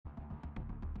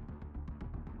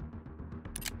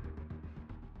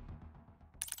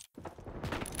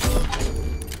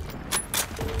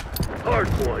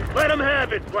Hardpoint. Let them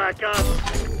have it, Black Ops.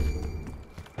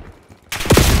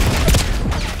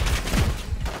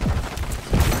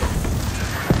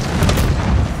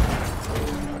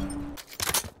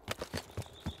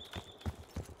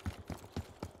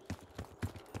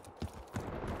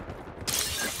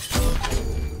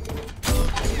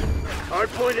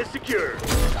 Hardpoint is secure.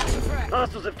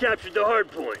 Hostiles have captured the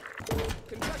hardpoint.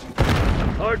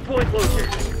 Hardpoint located.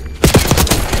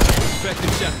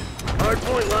 Effective check.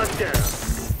 Hardpoint locked down.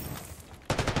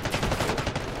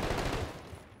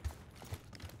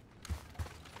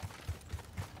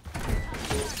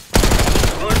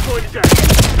 Hardpoint is active.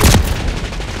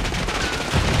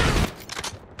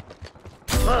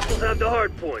 Hostiles have the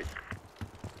hardpoint.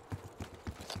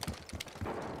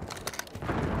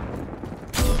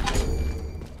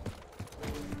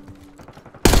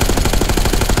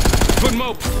 Put him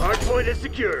open. Hardpoint is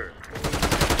secure.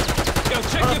 Yo,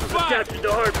 check your Hostiles have fire. captured the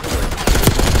hardpoint.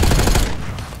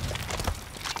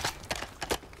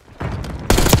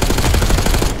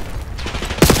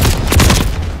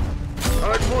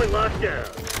 Hardpoint locked down.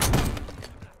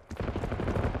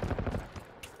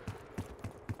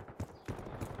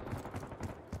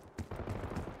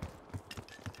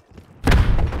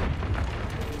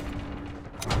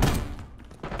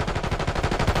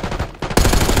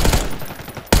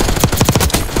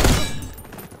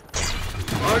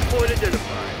 Hardpoint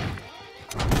identified.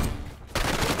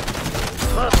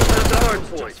 Hostiles have the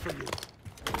hardpoint.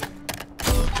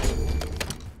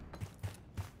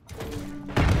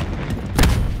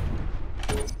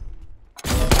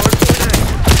 Hardpoint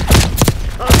active.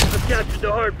 Hostiles have captured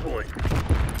the hardpoint.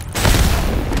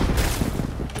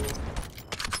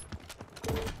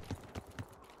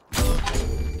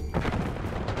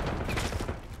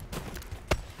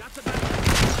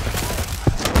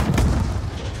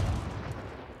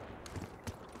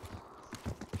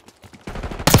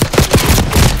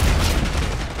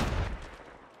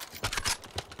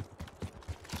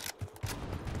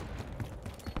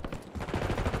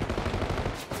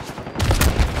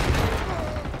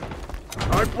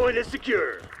 Hardpoint is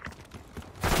secure.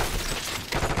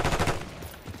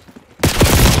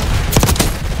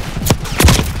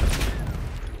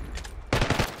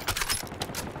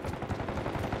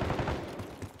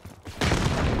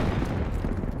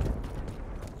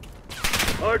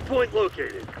 Hardpoint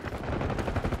located.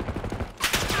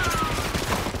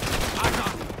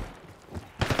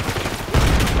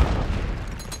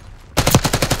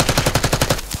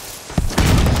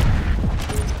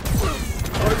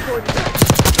 Hardpoint back.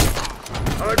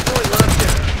 Hardpoint locked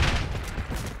down.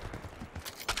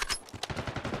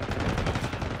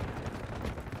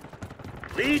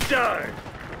 Lead dive.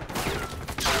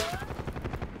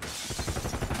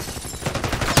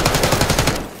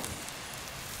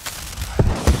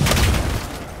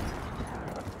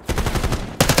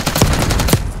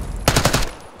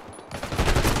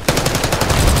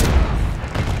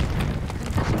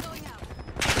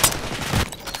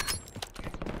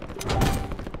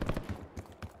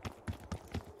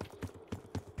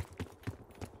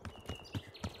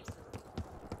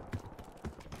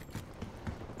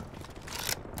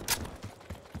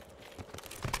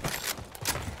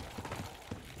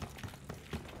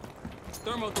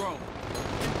 Thermal drone.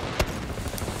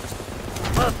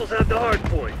 Hostiles have the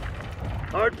hardpoint.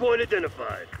 Hardpoint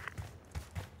identified.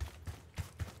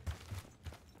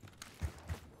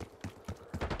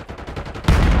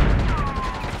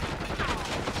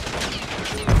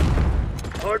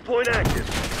 Hardpoint active.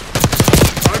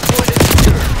 Hardpoint is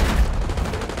secure.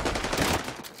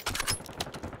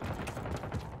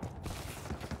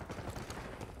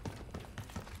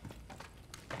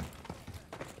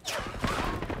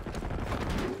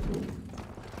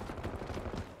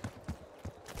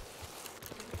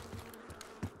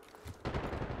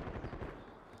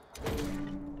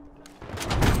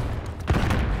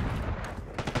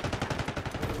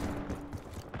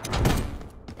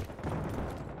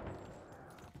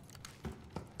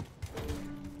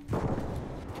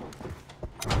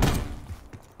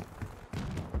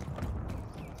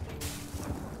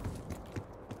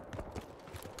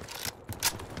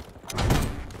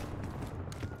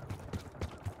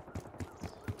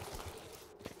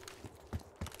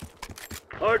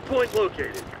 Hardpoint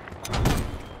located.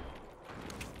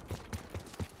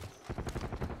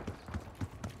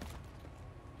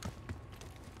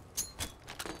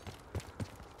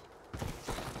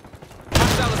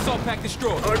 Hostile assault pack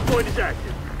destroyed. Hardpoint is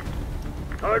active.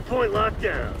 Hardpoint locked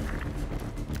down.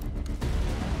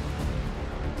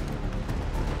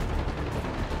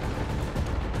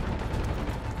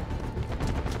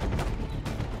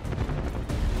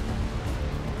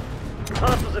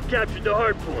 Hostiles have captured the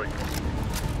hardpoint.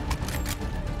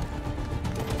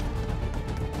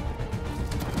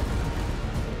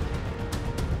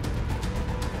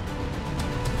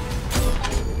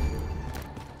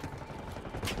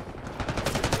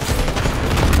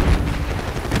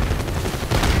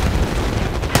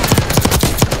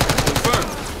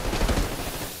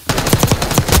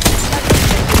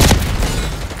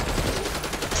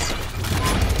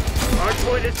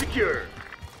 Hardpoint is secure.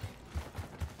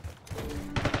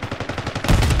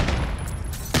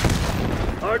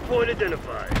 Hardpoint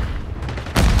identified.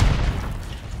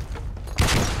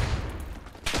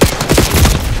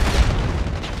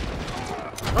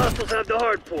 Hostiles have the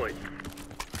hardpoint.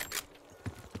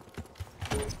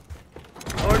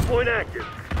 Hardpoint active.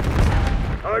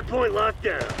 Hardpoint locked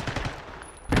down.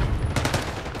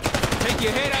 Take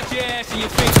your head out your ass and your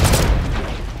feet.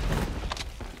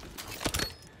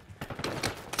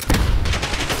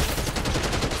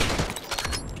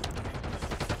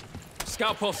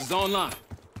 Scout post is online.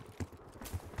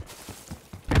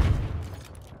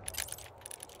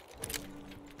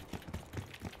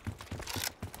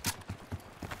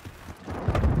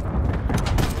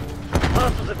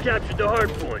 Hostiles have captured the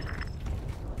hardpoint.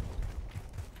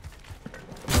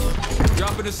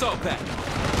 Dropping assault pack.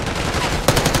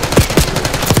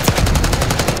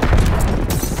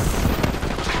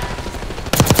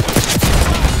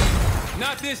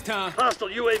 Not this time. Hostile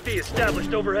UAV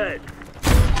established overhead.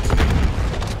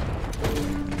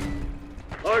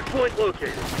 Hardpoint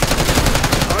located.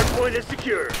 Hardpoint is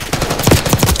secure.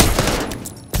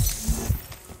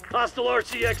 Hostile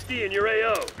RCXD in your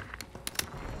AO.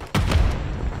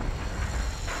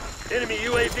 Enemy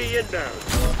UAV inbound.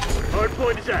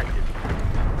 Hardpoint is active.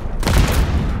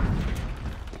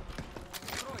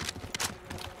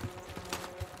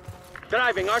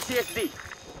 Driving RCXD.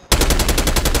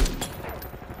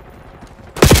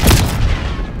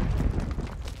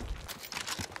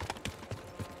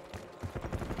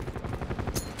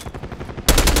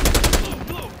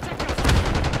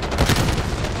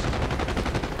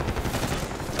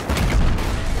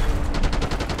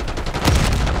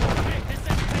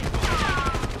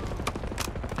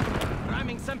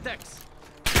 Priming Semtex.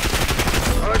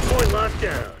 Hardpoint locked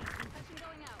down.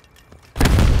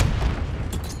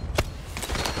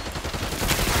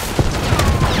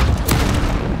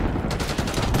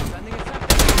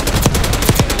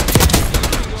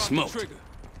 Smoke.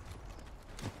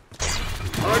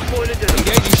 Hardpoint identified.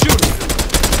 Engaging shooter.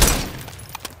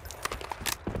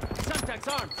 Semtex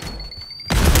armed.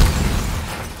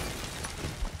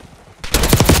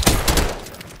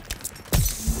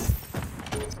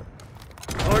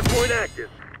 Hardpoint active.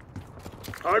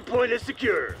 Hardpoint is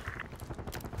secure.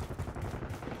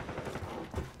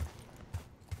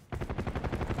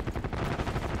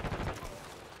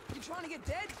 You trying to get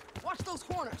dead? Watch those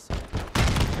corners.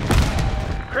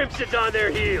 Crimson's on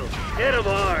their heels. Hit them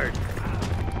hard.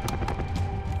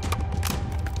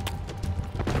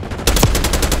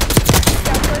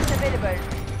 Scout post available.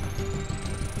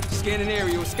 Scanning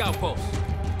area with scout post.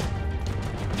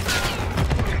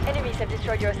 Enemies have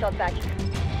destroyed your assault pack.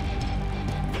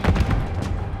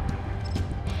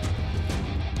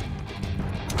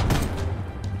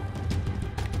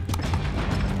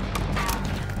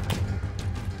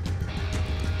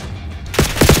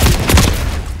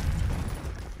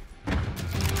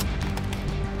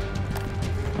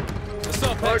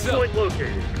 Assault pack's up. Hardpoint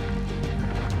located.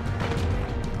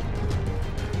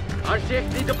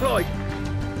 RCXD deployed.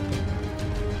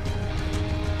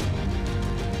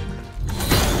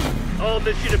 All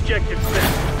mission objectives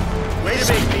met. Way to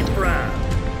make me proud.